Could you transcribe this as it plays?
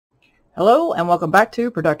Hello and welcome back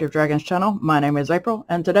to Productive Dragons channel. My name is April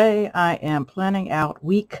and today I am planning out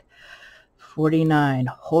week 49.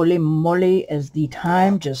 Holy moly, is the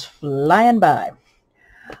time just flying by.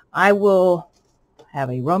 I will have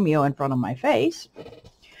a Romeo in front of my face,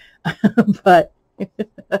 but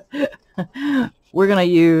I'm going to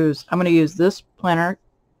use this planner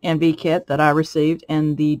NV kit that I received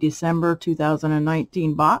in the December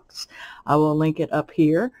 2019 box. I will link it up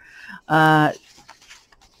here.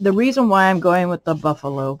 The reason why I'm going with the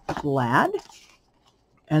Buffalo Plaid,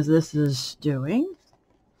 as this is doing,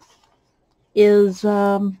 is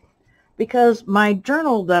because my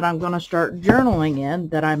journal that I'm going to start journaling in,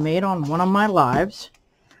 that I made on one of my lives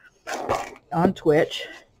on Twitch,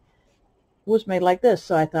 was made like this.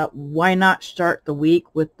 So I thought, why not start the week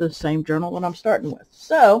with the same journal that I'm starting with?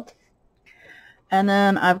 So, and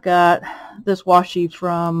then I've got this washi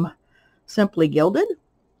from Simply Gilded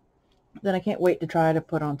that I can't wait to try to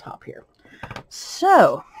put on top here.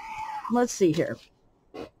 So let's see here.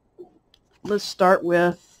 Let's start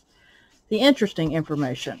with the interesting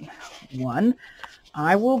information. One,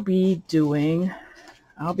 I'll be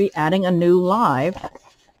adding a new live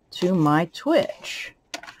to my Twitch.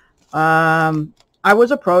 I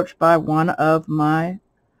was approached by one of my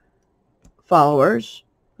followers,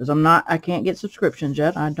 because I can't get subscriptions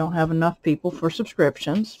yet. I don't have enough people for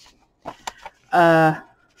subscriptions.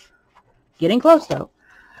 Getting close though.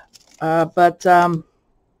 I'm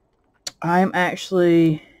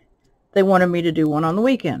actually, they wanted me to do one on the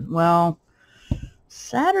weekend. Well,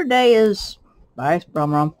 Saturday is,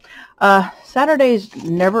 Saturday's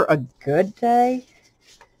never a good day.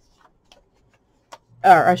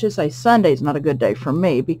 Or I should say Sunday's not a good day for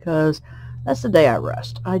me, because that's the day I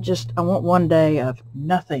rest. I want one day of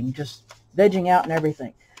nothing, just vegging out and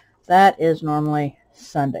everything. That is normally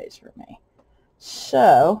Sundays for me.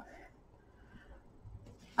 So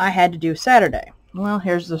I had to do Saturday. Well,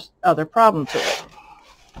 here's the other problem to it.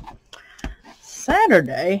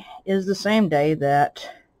 Saturday is the same day that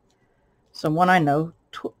someone I know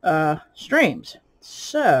streams.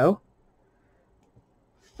 So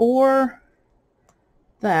for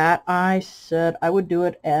that, I said I would do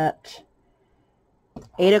it at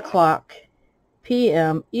 8 o'clock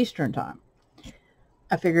p.m. Eastern Time.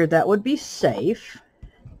 I figured that would be safe.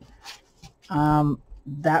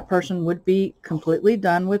 That person would be completely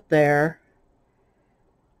done with their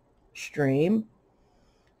stream,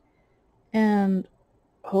 and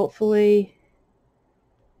hopefully,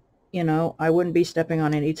 I wouldn't be stepping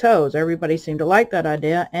on any toes. Everybody seemed to like that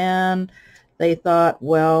idea, and they thought,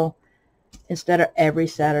 well, instead of every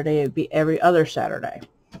Saturday, it would be every other Saturday.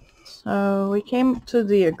 So we came to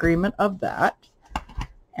the agreement of that,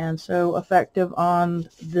 and so effective on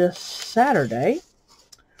this Saturday,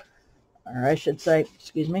 or I should say,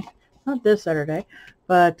 excuse me, not this Saturday,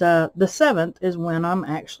 but the 7th is when I'm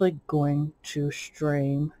actually going to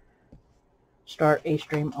start a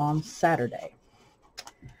stream on Saturday.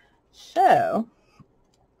 So,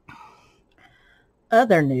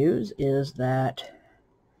 other news is that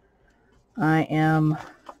I am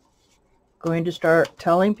going to start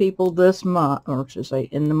telling people this month, or should I say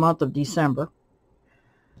in the month of December,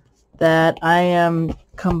 that I am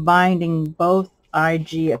combining both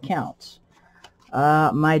IG accounts.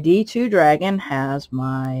 My D2 Dragon has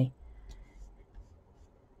my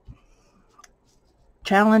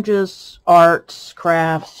challenges, arts,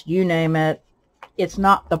 crafts, you name it. It's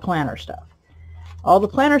not the planner stuff. All the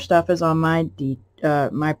planner stuff is on my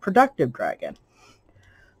my Productive Dragon.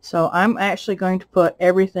 So I'm actually going to put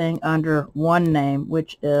everything under one name,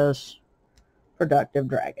 which is Productive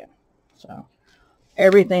Dragon. So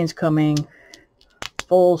everything's coming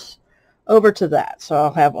full over to that. So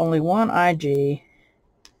I'll have only one IG,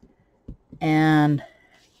 and I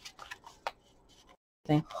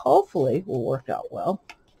think hopefully will work out well.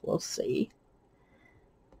 We'll see.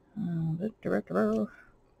 And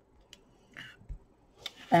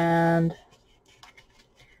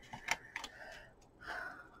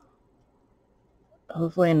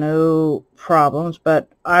hopefully no problems, but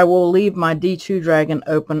I will leave my D2 Dragon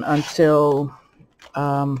open until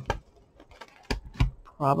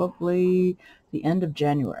probably the end of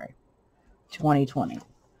January 2020.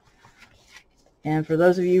 And for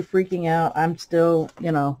those of you freaking out, I'm still,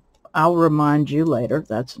 I'll remind you later.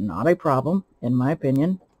 That's not a problem, in my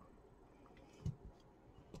opinion.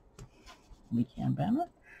 We can ban it.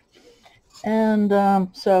 And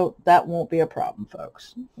so that won't be a problem,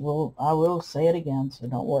 folks. I will say it again, so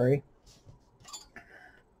don't worry.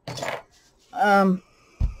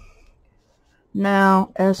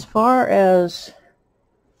 Now, as far as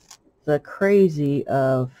the crazy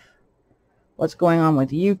of what's going on with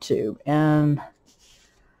YouTube, and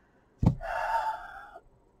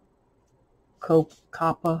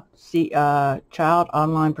COPPA, Child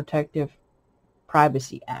Online Protective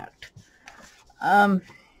Privacy Act.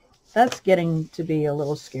 That's getting to be a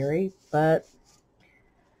little scary, but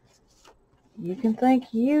you can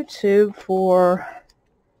thank YouTube for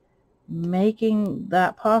making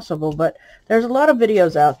that possible. But there's a lot of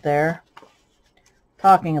videos out there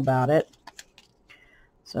talking about it,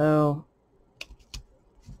 so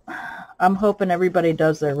I'm hoping everybody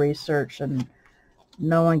does their research and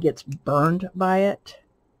no one gets burned by it.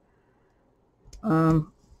 The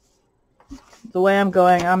way I'm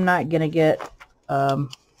going, I'm not going to get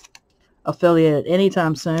affiliated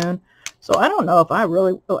anytime soon, so I don't know if I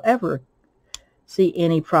really will ever see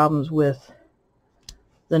any problems with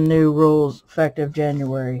the new rules effective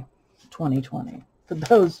January 2020. For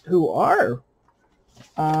those who are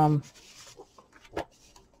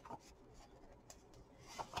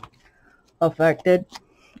affected,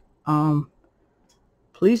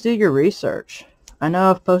 please do your research. I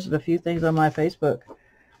know I've posted a few things on my Facebook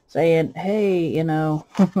saying, hey, you know,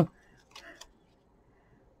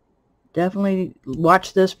 definitely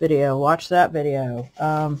watch this video, watch that video,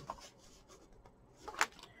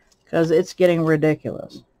 because it's getting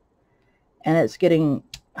ridiculous and it's getting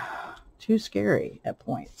too scary at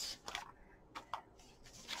points.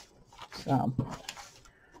 So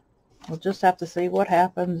we'll just have to see what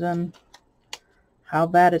happens and how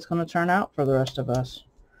bad it's going to turn out for the rest of us.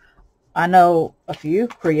 I know a few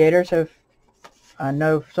creators have, I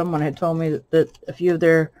know someone had told me that a few of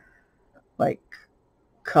their, like,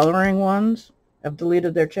 coloring ones have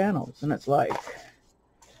deleted their channels, and it's like,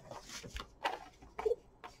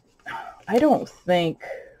 I don't think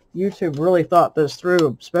YouTube really thought this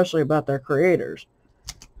through, especially about their creators,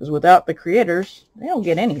 because without the creators, they don't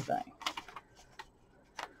get anything.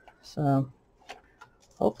 So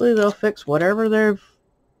hopefully they'll fix whatever they've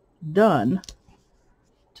done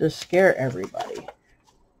to scare everybody.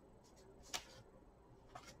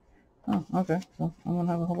 Oh, okay. So I'm going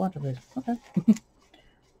to have a whole bunch of these. Okay.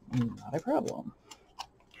 Not a problem.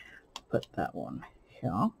 Put that one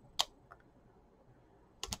here.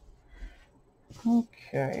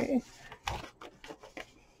 Okay.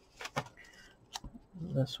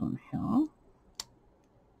 This one here.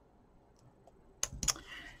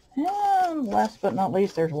 And last but not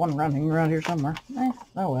least, there's one running around here somewhere.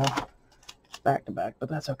 Oh well. It's back to back, but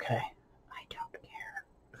that's okay. I don't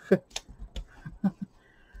care.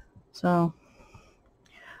 So,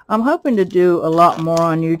 I'm hoping to do a lot more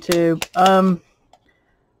on YouTube.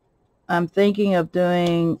 I'm thinking of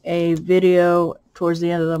doing a video towards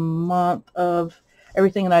the end of the month of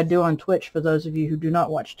everything that I do on Twitch, for those of you who do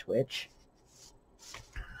not watch Twitch.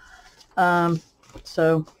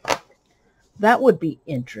 So that would be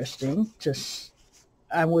interesting.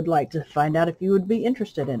 I would like to find out if you would be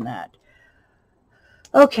interested in that.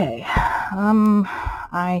 Okay.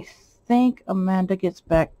 I think Amanda gets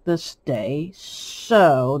back this day,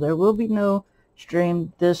 so there will be no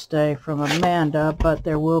stream this day from Amanda, but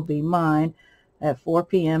there will be mine at 4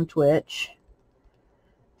 p.m. Twitch.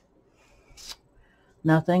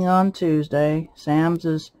 Nothing on Tuesday. Sam's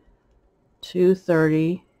is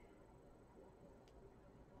 2:30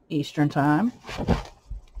 Eastern Time.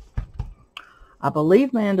 I believe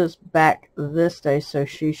Amanda's back this day, so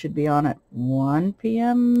she should be on at 1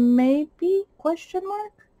 p.m. maybe? Question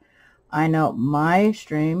mark. I know my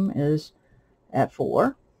stream is at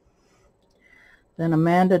 4. Then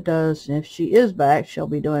Amanda does, if she is back, she'll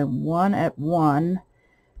be doing one at 1.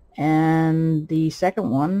 And the second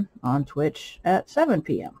one on Twitch at 7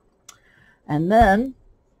 p.m. And then,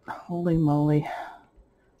 holy moly,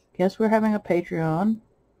 guess we're having a Patreon.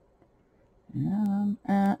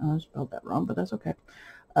 I spelled that wrong, but that's okay.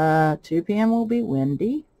 2 p.m. will be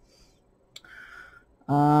Wendy.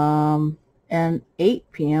 And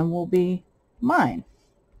 8 p.m. will be mine.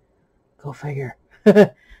 Go figure.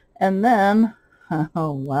 And then,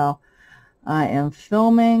 oh wow, I am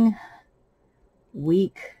filming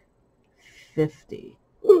week 50.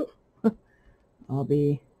 I'll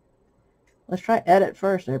be, let's try edit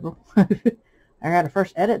first, April. I gotta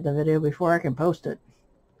first edit the video before I can post it.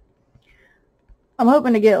 I'm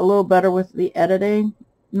hoping to get a little better with the editing.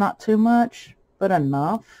 Not too much, but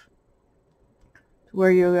enough to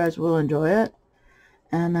where you guys will enjoy it.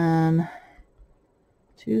 And then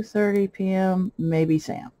 2:30 p.m. maybe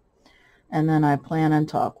Sam. And then I plan and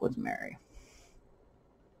talk with Mary.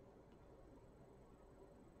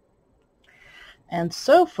 And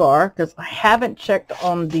so far, because I haven't checked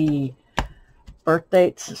on the birth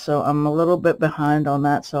dates, so I'm a little bit behind on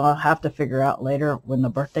that, so I'll have to figure out later when the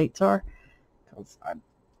birth dates are, because I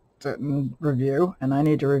didn't review, and I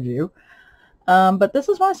need to review. But this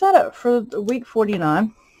is my setup for week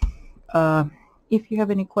 49. If you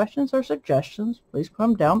have any questions or suggestions, please put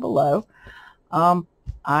them down below.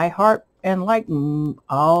 I heart and like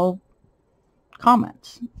all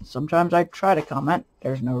comments. Sometimes I try to comment.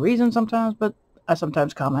 There's no reason sometimes, but I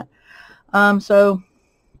sometimes comment. So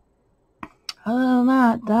other than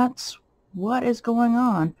that, that's what is going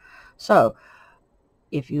on. So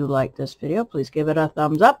if you like this video, please give it a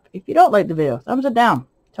thumbs up. If you don't like the video, thumbs it down.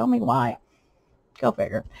 Tell me why. Go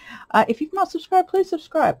figure. If you've not subscribed, please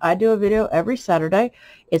subscribe. I do a video every Saturday.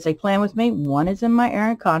 It's a plan with me. One is in my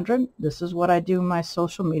Erin Condren. This is what I do in my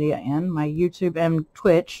social media and my YouTube and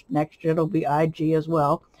Twitch. Next year it'll be IG as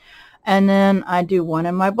well. And then I do one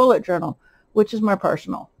in my bullet journal, which is my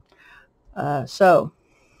personal. But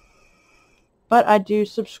I do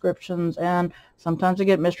subscriptions, and sometimes I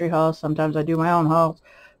get mystery hauls, sometimes I do my own hauls.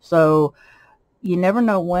 So you never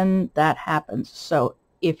know when that happens. So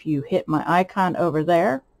if you hit my icon over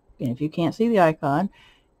there, and if you can't see the icon,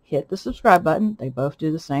 hit the subscribe button. They both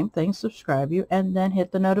do the same thing, subscribe you, and then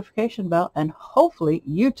hit the notification bell, and hopefully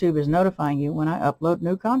YouTube is notifying you when I upload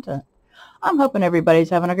new content. I'm hoping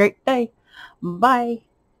everybody's having a great day. Bye.